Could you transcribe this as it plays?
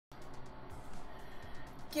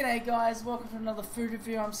G'day guys, welcome to another food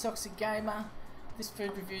review. I'm Soxy Gamer. This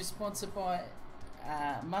food review is sponsored by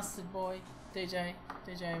Mustard Boy, DJ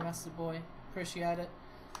Mustard Boy. Appreciate it.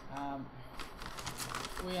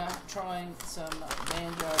 We are trying some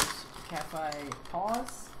Banjos Cafe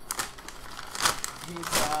pies. His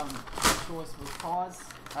choice was pies.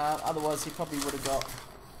 Otherwise, he probably would have got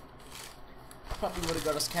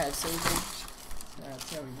us KFC.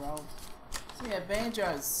 That's how he rolled. So yeah,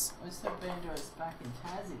 Banjos. I used to have Banjos back in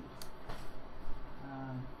Tassie.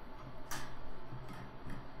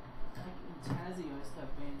 Back in Tassie, I used to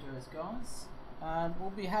have Banjos, guys.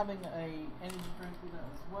 We'll be having a energy drink with that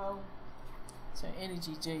as well. So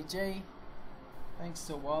Energy GG. Thanks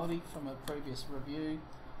to Wildy from a previous review.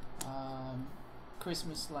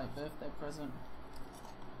 Christmas late birthday present.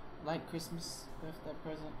 Late Christmas birthday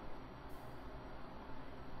present.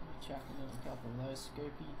 Chucking in a couple of those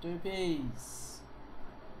scoopy doopies.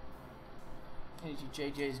 Energy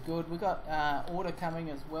GG is good. We got order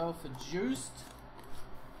coming as well for juiced.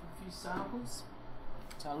 A few samples.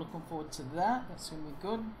 So looking forward to that. That's gonna be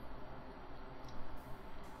good.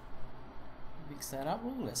 Mix that up.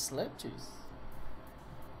 Ooh, let's slurp juice.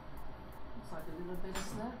 Looks like a little bit of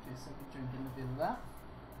slurp juice. I'll be drinking a bit of that.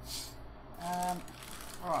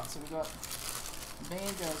 Alright, so we've got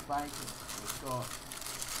Banjos bacon. We've got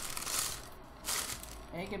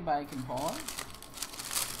egg and bacon pie.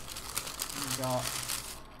 We've got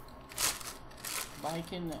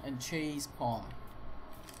bacon and cheese pie.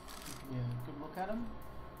 Give you a good look at them.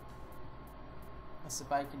 That's the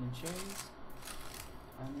bacon and cheese.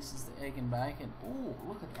 And this is the egg and bacon. Oh,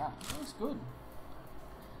 look at that. That looks good.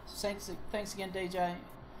 So thanks again, DJ,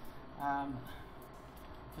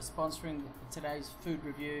 for sponsoring today's food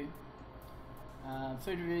review.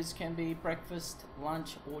 Food reviews can be breakfast,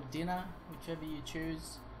 lunch or dinner, whichever you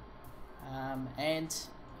choose, and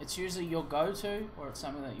it's usually your go-to or it's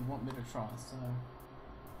something that you want me to try. So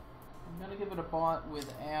I'm going to give it a bite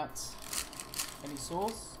without any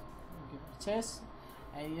sauce. I'll give it a test,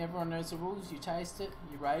 and everyone knows the rules. You taste it,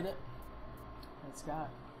 you rate it. Let's go.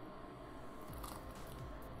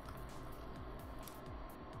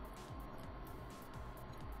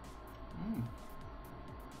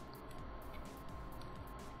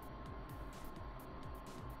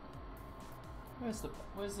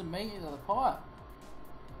 Where's the meat of the pie?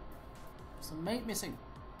 There's some meat missing.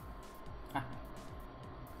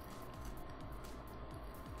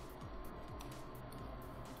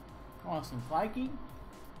 Nice and flaky.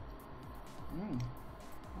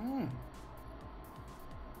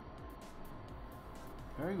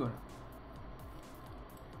 Very good.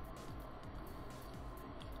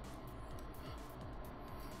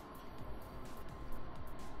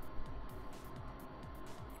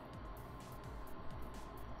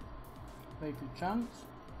 Beefy chunks.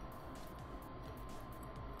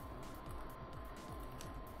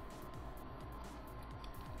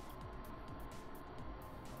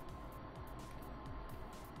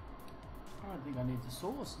 I don't think I need the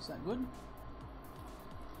sauce. Is that good?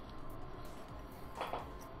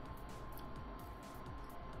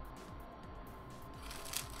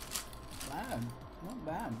 Bad. Not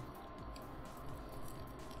bad.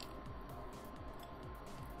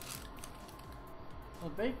 The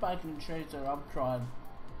beef bacon and cheese that I've tried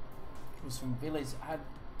was from Billy's. It had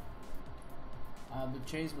the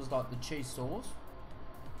cheese was like the cheese sauce.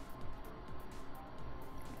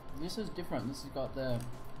 This is different. This has got the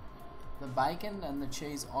bacon and the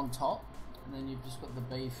cheese on top, and then you've just got the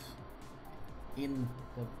beef in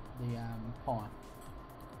the pie.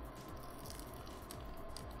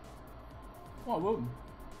 Oh, good.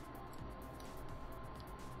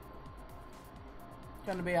 It's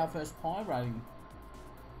going to be our first pie rating.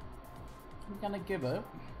 I'm gonna give it.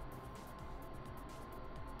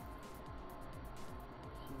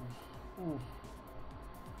 Ooh.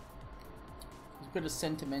 There's a bit of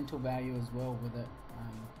sentimental value as well with it.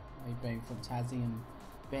 Me being from Tassie and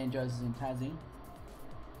Banjos is in Tassie.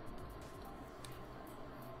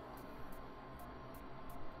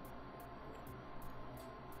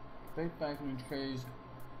 Beef bacon and cheese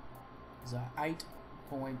is a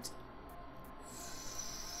 8.7.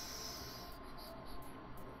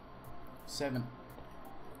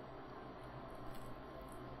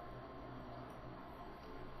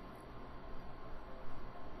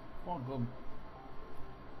 Oh, good.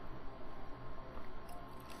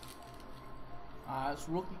 It's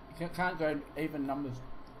rookie. You can't go even numbers.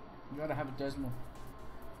 You gotta have a decimal.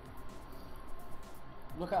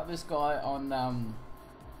 Look up this guy on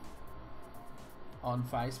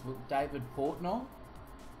Facebook, David Portnoy,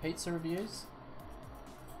 pizza reviews.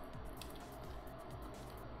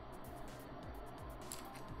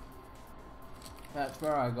 That's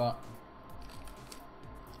where I got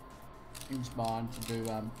inspired to do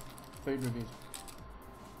food reviews.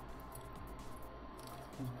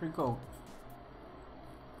 It's pretty cool.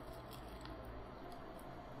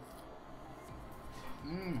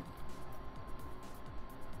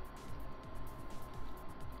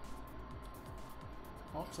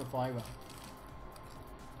 Lots of flavour.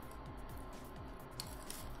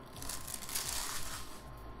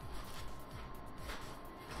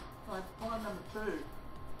 Right, point number 2.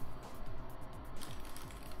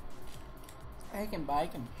 Egg and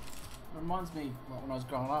bacon. Reminds me, like when I was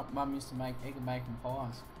growing up, Mum used to make egg and bacon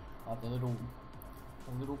pies, like the little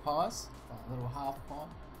pies, like the little half pie.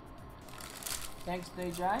 Thanks,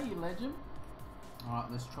 DJ, you legend. All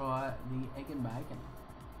right, let's try the egg and bacon.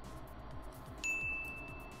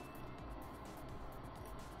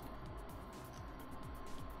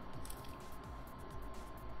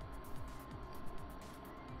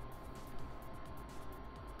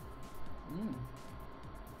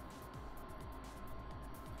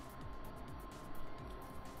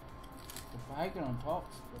 The bacon on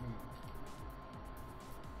top's pretty.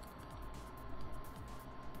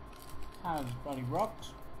 Hard as bloody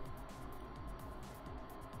rocks.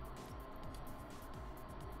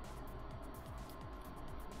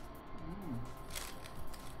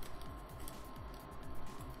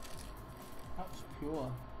 That's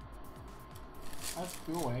pure. That's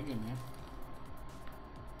pure egg in there.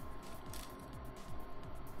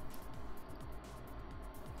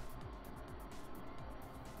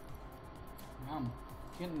 Yum.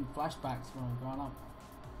 Getting flashbacks when I was growing up.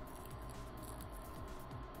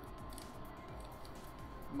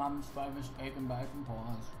 Mum's famous egg and bacon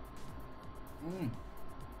pies.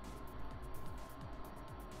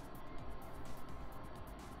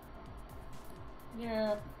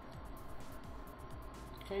 Yeah.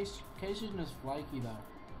 Case isn't as flaky though.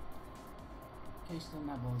 Case doesn't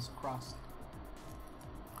have all this crust.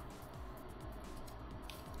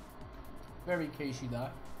 Very quichey though.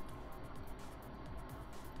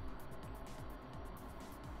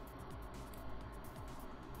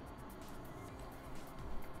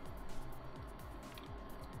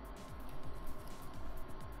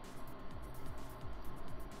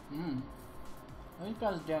 I think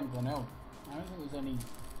that was down Glenelg. I don't think there's any.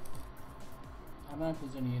 I don't know if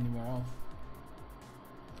there's any anywhere else.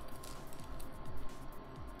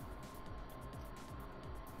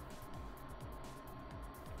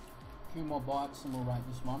 A few more bites and we'll rate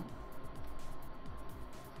this one.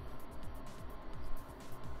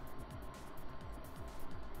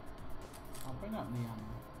 I'll bring up the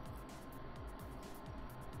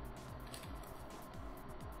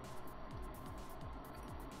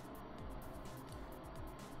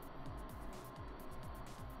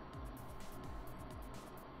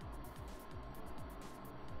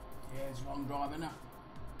yeah, it's a long drive, isn't it?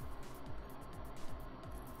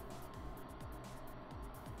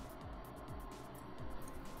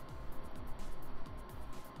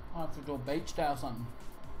 I have to do a beach day or something.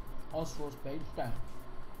 AusForce beach day.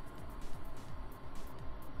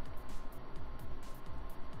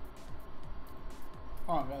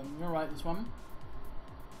 Alright, I'm gonna rate this one.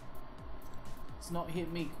 It's not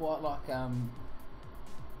hit me quite like the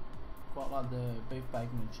beef,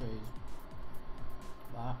 bacon and cheese.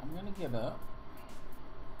 But I'm gonna give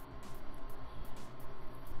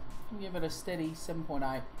it a steady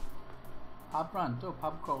 7.8. Pub run, do a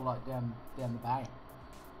pub crawl like down the bay.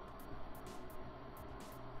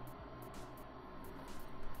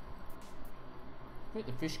 Get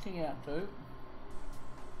the Fish King out too.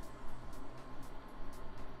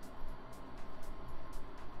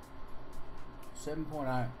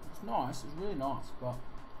 $7.8. It's nice. It's really nice, but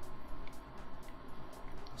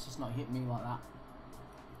it's just not hitting me like that.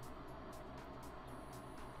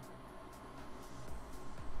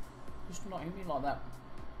 Just not hitting me like that.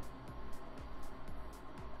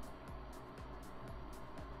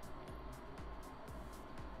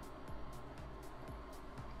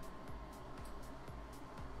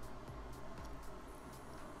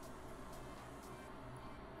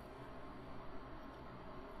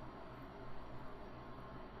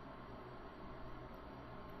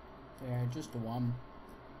 Yeah, just a 1.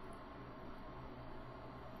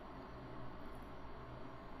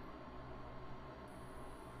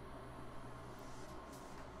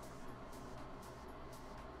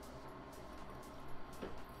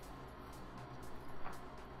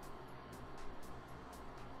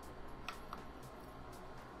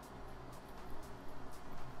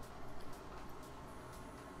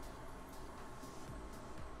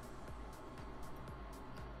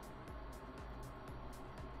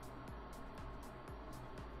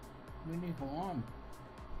 Mini Hawaiian.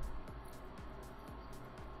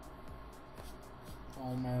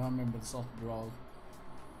 Oh man, I remember the sausage rolls.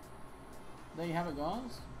 There you have it,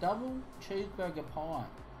 guys. Double cheeseburger pie.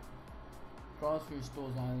 Drive-through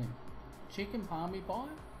stores only. Chicken palmy pie?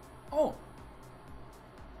 Oh!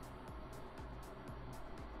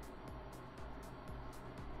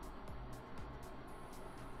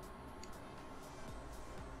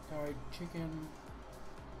 Curry chicken,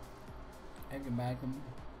 egg and bacon,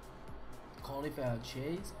 cauliflower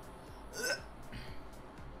cheese.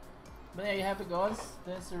 But there you have it, guys.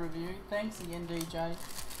 There's the review. Thanks again, DJ.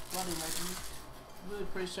 Bloody legend. Really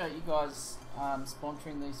appreciate you guys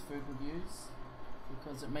sponsoring these food reviews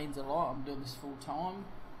because it means a lot. I'm doing this full time,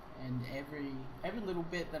 and every little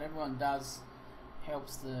bit that everyone does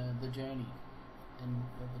helps the journey and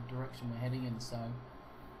the direction we're heading in. So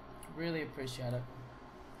really appreciate it.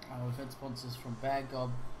 We've had sponsors from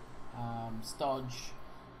Baggob, Stodge,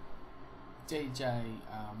 DJ,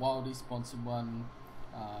 Wildy sponsored one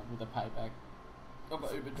with a payback of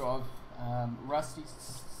an Uber drive.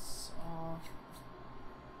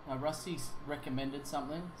 Rusty's recommended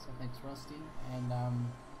something, so thanks Rusty. And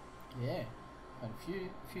yeah, had a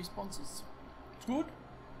few sponsors. It's good.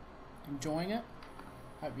 Enjoying it.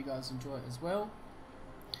 Hope you guys enjoy it as well.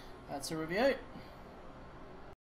 That's a review.